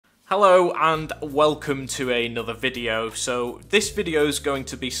Hello and welcome to another video. So this video is going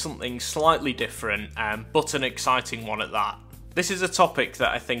to be something slightly different, but an exciting one at that. This is a topic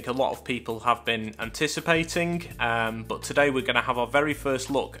that I think a lot of people have been anticipating, but today we're going to have our very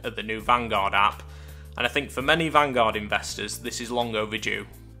first look at the new Vanguard app, and I think for many Vanguard investors this is long overdue.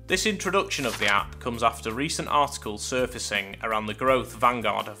 This introduction of the app comes after recent articles surfacing around the growth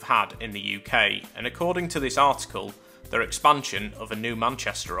Vanguard have had in the UK, and according to this article, their expansion of a new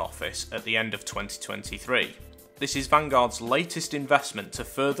Manchester office at the end of 2023. This is Vanguard's latest investment to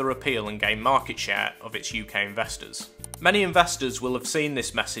further appeal and gain market share of its UK investors. Many investors will have seen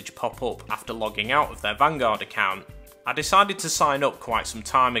this message pop up after logging out of their Vanguard account. I decided to sign up quite some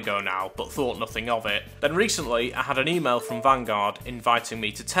time ago now, but thought nothing of it. Then recently I had an email from Vanguard inviting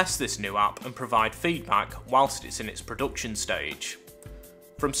me to test this new app and provide feedback whilst it's in its production stage.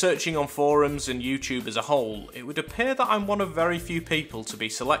 From searching on forums and YouTube as a whole, it would appear that I'm one of very few people to be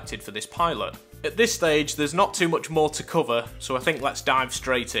selected for this pilot. At this stage, there's not too much more to cover, so I think let's dive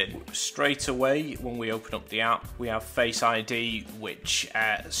straight in. Straight away, when we open up the app, we have Face ID, which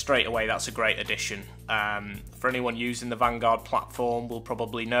straight away that's a great addition. For anyone using the Vanguard platform will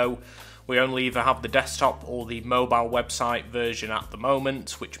probably know we only either have the desktop or the mobile website version at the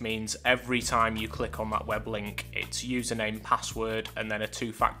moment, which means every time you click on that web link, it's username, password, and then a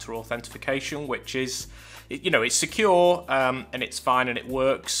two-factor authentication, which is, it's secure and it's fine and it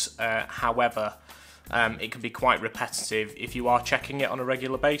works. However, it can be quite repetitive if you are checking it on a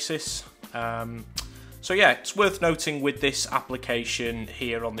regular basis. So yeah, it's worth noting with this application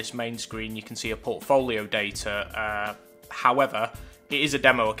here on this main screen, you can see a portfolio data. However, it is a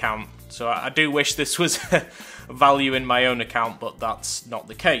demo account, so I do wish this was value in my own account, but that's not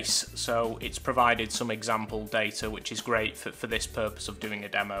the case. So it's provided some example data, which is great for this purpose of doing a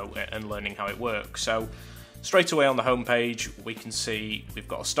demo and learning how it works. So straight away on the homepage, we can see we've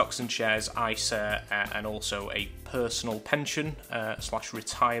got a stocks and shares ISA and also a personal pension /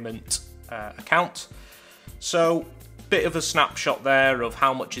 retirement account. So bit of a snapshot there of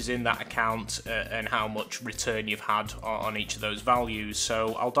how much is in that account and how much return you've had on each of those values.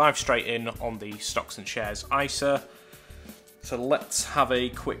 So I'll dive straight in on the stocks and shares ISA. So let's have a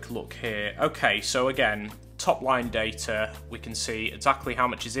quick look here. Okay, so again, top line data, we can see exactly how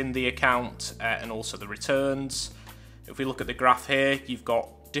much is in the account and also the returns. If we look at the graph here, you've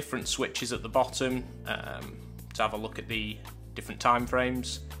got different switches at the bottom to have a look at the different time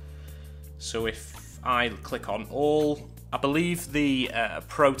frames. So if I click on all, I believe the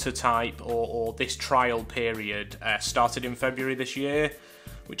prototype or this trial period started in February this year,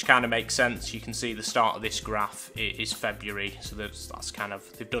 which kind of makes sense. You can see the start of this graph is February, so that's kind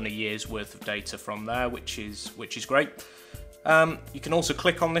of, they've done a year's worth of data from there, which is great. You can also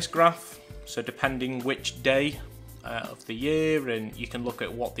click on this graph, so depending which day of the year, and you can look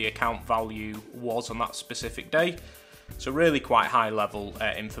at what the account value was on that specific day. So really quite high level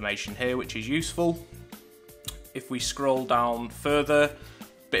information here, which is useful. If we scroll down further,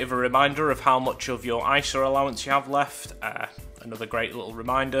 bit of a reminder of how much of your ISA allowance you have left. Another great little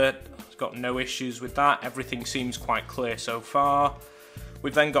reminder, it's got no issues with that. Everything seems quite clear so far.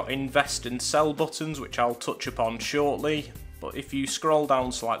 We've then got invest and sell buttons, which I'll touch upon shortly. But if you scroll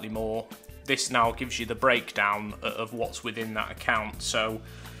down slightly more, this now gives you the breakdown of what's within that account. So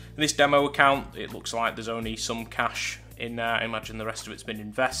in this demo account, it looks like there's only some cash in there. I imagine the rest of it's been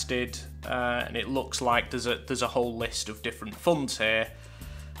invested, and it looks like there's a whole list of different funds here.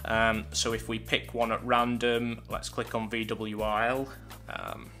 So if we pick one at random, let's click on VWIL.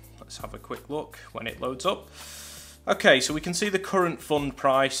 Let's have a quick look when it loads up. Okay, so we can see the current fund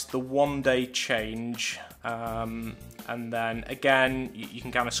price, the one-day change, and then again you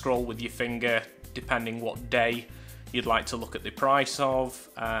can kind of scroll with your finger depending what day you'd like to look at the price of,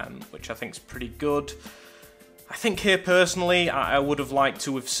 which I think is pretty good. I think here personally I would have liked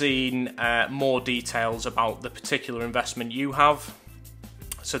to have seen more details about the particular investment you have.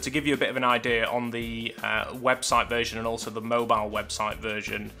 So to give you a bit of an idea, on the website version and also the mobile website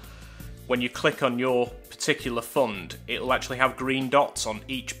version, when you click on your particular fund, it'll actually have green dots on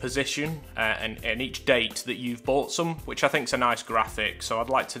each position and each date that you've bought some, which I think is a nice graphic. So I'd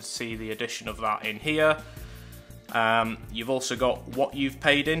like to see the addition of that in here. You've also got what you've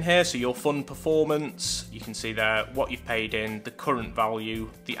paid in here, so your fund performance, you can see there what you've paid in, the current value,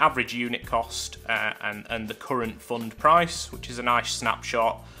 the average unit cost, and the current fund price, which is a nice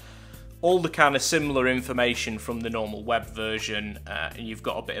snapshot. All the kind of similar information from the normal web version, and you've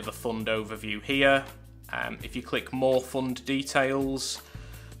got a bit of a fund overview here. If you click more fund details,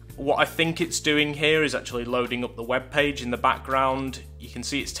 what I think it's doing here is actually loading up the web page in the background. You can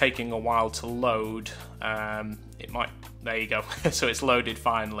see it's taking a while to load. It might there you go. So it's loaded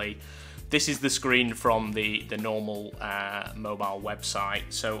finally. This is the screen from the normal mobile website.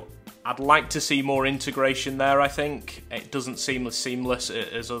 So I'd like to see more integration there, I think. It doesn't seem as seamless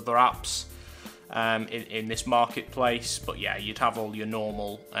as other apps in this marketplace. But yeah, you'd have all your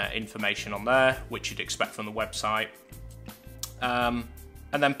normal information on there, which you'd expect from the website.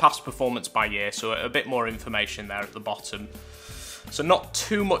 And then past performance by year, so a bit more information there at the bottom. So not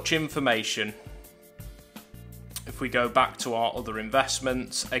too much information. If we go back to our other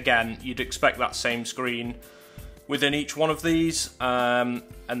investments, again, you'd expect that same screen within each one of these, and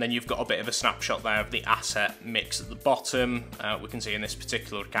then you've got a bit of a snapshot there of the asset mix at the bottom. We can see in this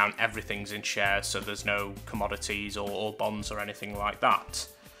particular account everything's in shares, so there's no commodities or bonds or anything like that.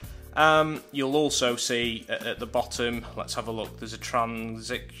 You'll also see at the bottom, let's have a look, there's a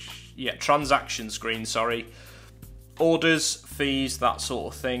transaction screen, sorry. Orders, fees, that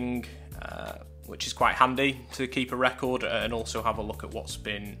sort of thing, which is quite handy to keep a record and also have a look at what's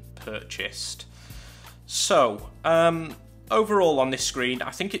been purchased. So, overall on this screen,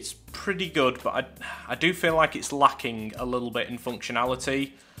 I think it's pretty good, but I do feel like it's lacking a little bit in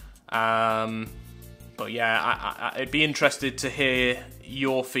functionality. But yeah, I'd be interested to hear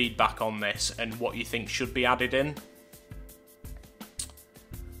your feedback on this and what you think should be added in.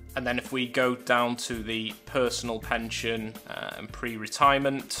 And then if we go down to the personal pension and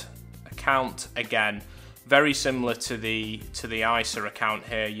pre-retirement account, again, very similar to the ISA account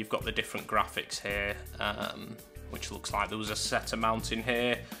here. You've got the different graphics here, which looks like there was a set amount in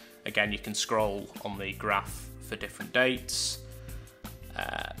here. Again, you can scroll on the graph for different dates.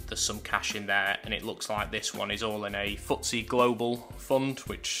 There's some cash in there, and it looks like this one is all in a FTSE Global fund,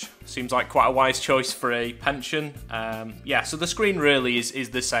 which seems like quite a wise choice for a pension. Yeah, so the screen really is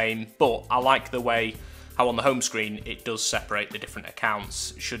the same, but I like the way how on the home screen it does separate the different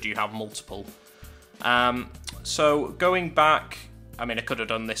accounts should you have multiple. So going back, I mean, I could have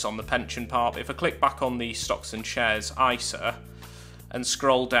done this on the pension part, but if I click back on the stocks and shares ISA and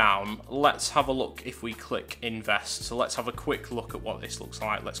scroll down, let's have a look if we click invest. So let's have a quick look at what this looks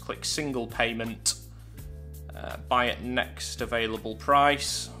like. Let's click single payment, buy at next available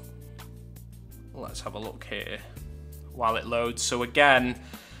price. Let's have a look here while it loads. So again,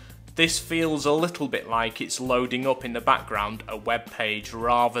 this feels a little bit like it's loading up in the background a web page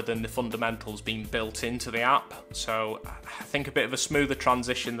rather than the fundamentals being built into the app. So I think a bit of a smoother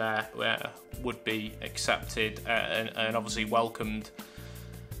transition there would be accepted and obviously welcomed.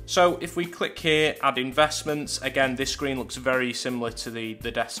 So if we click here, add investments, again, this screen looks very similar to the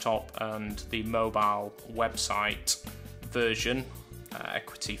desktop and the mobile website version,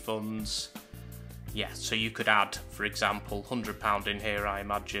 equity funds. Yeah, so you could add, for example, £100 in here, I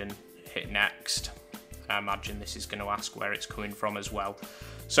imagine, hit next. I imagine this is going to ask where it's coming from as well.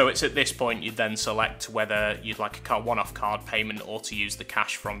 So it's at this point you'd then select whether you'd like a one-off card payment or to use the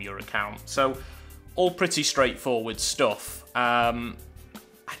cash from your account. So all pretty straightforward stuff.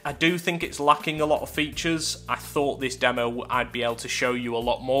 I do think it's lacking a lot of features. I thought this demo I'd be able to show you a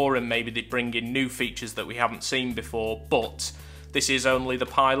lot more and maybe they'd bring in new features that we haven't seen before, but this is only the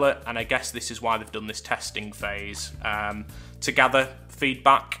pilot, and I guess this is why they've done this testing phase, to gather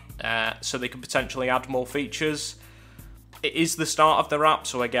feedback so they can potentially add more features. It is the start of their app,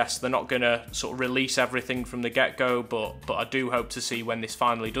 so I guess they're not going to sort of release everything from the get-go, but I do hope to see when this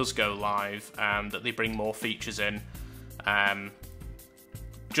finally does go live that they bring more features in.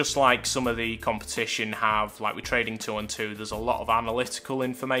 Just like some of the competition have, like with Trading 212, there's a lot of analytical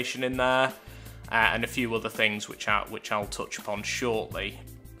information in there. And a few other things which I'll touch upon shortly.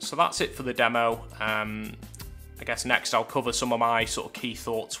 So that's it for the demo. I guess next I'll cover some of my sort of key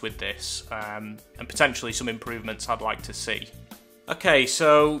thoughts with this and potentially some improvements I'd like to see. Okay,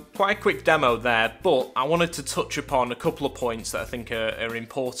 so quite a quick demo there, but I wanted to touch upon a couple of points that I think are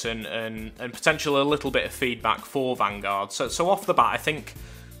important and potentially a little bit of feedback for Vanguard. So off the bat, I think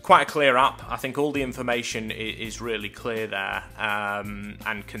quite a clear app. I think all the information is really clear there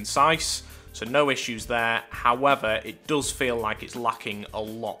and concise. So no issues there. However, it does feel like it's lacking a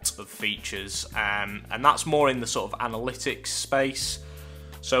lot of features, and that's more in the sort of analytics space.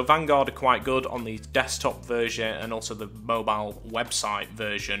 So Vanguard are quite good on the desktop version and also the mobile website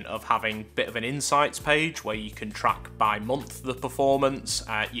version of having a bit of an insights page where you can track by month the performance.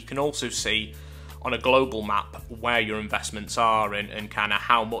 You can also see on a global map where your investments are and kind of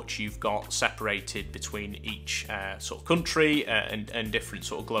how much you've got separated between each sort of country and different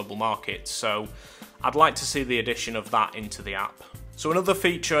sort of global markets. So I'd like to see the addition of that into the app. So another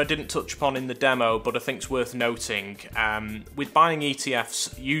feature I didn't touch upon in the demo, but I think it's worth noting, with buying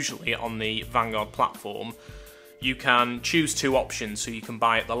ETFs usually on the Vanguard platform, you can choose two options, so you can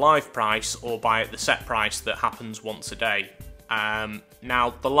buy at the live price or buy at the set price that happens once a day.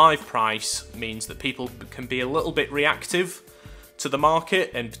 Now, the live price means that people can be a little bit reactive to the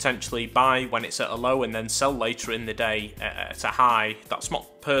market and potentially buy when it's at a low and then sell later in the day at a high. That's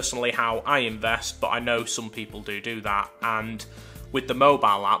not personally how I invest, but I know some people do that. And with the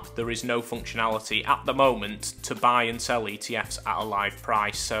mobile app, there is no functionality at the moment to buy and sell ETFs at a live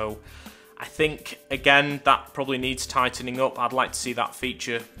price. So I think, again, that probably needs tightening up. I'd like to see that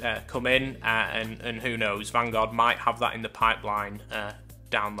feature come in, and who knows, Vanguard might have that in the pipeline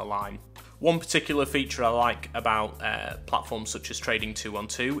down the line. One particular feature I like about platforms such as Trading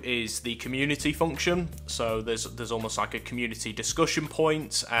 212 is the community function. So there's almost like a community discussion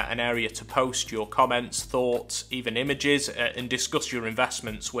point, an area to post your comments, thoughts, even images, and discuss your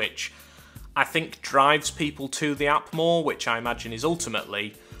investments, which I think drives people to the app more, which I imagine is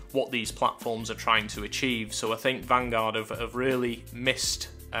ultimately what these platforms are trying to achieve. So I think Vanguard have really missed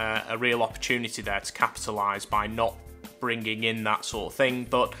a real opportunity there to capitalise by not bringing in that sort of thing.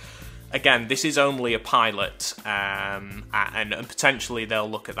 But again, this is only a pilot, and potentially they'll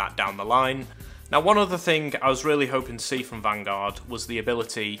look at that down the line. Now, one other thing I was really hoping to see from Vanguard was the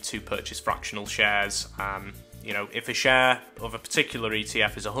ability to purchase fractional shares. You know, if a share of a particular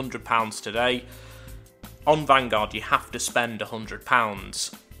ETF is £100 today, on Vanguard you have to spend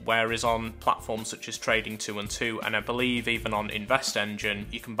 £100. Whereas on platforms such as Trading 212, and I believe even on Invest Engine,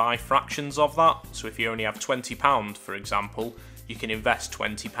 you can buy fractions of that. So if you only have £20, for example, you can invest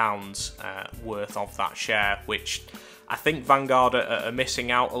 £20 worth of that share, which I think Vanguard are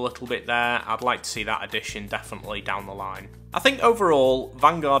missing out a little bit there. I'd like to see that addition definitely down the line. I think overall,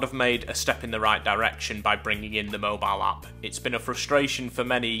 Vanguard have made a step in the right direction by bringing in the mobile app. It's been a frustration for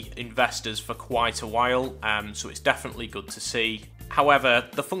many investors for quite a while, so it's definitely good to see. However,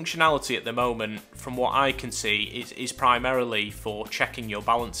 the functionality at the moment, from what I can see, is primarily for checking your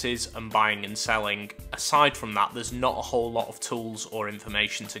balances and buying and selling. Aside from that, there's not a whole lot of tools or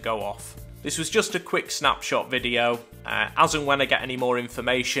information to go off. This was just a quick snapshot video. As and when I get any more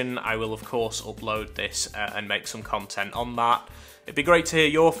information, I will of course upload this and make some content on that. It'd be great to hear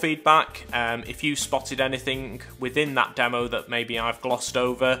your feedback. If you spotted anything within that demo that maybe I've glossed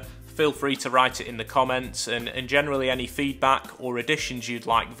over, feel free to write it in the comments, and generally any feedback or additions you'd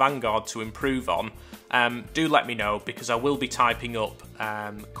like Vanguard to improve on, do let me know, because I will be typing up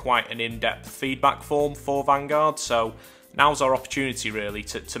quite an in-depth feedback form for Vanguard, so now's our opportunity really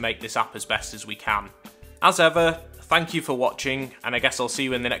to make this app as best as we can. As ever, thank you for watching, and I guess I'll see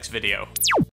you in the next video.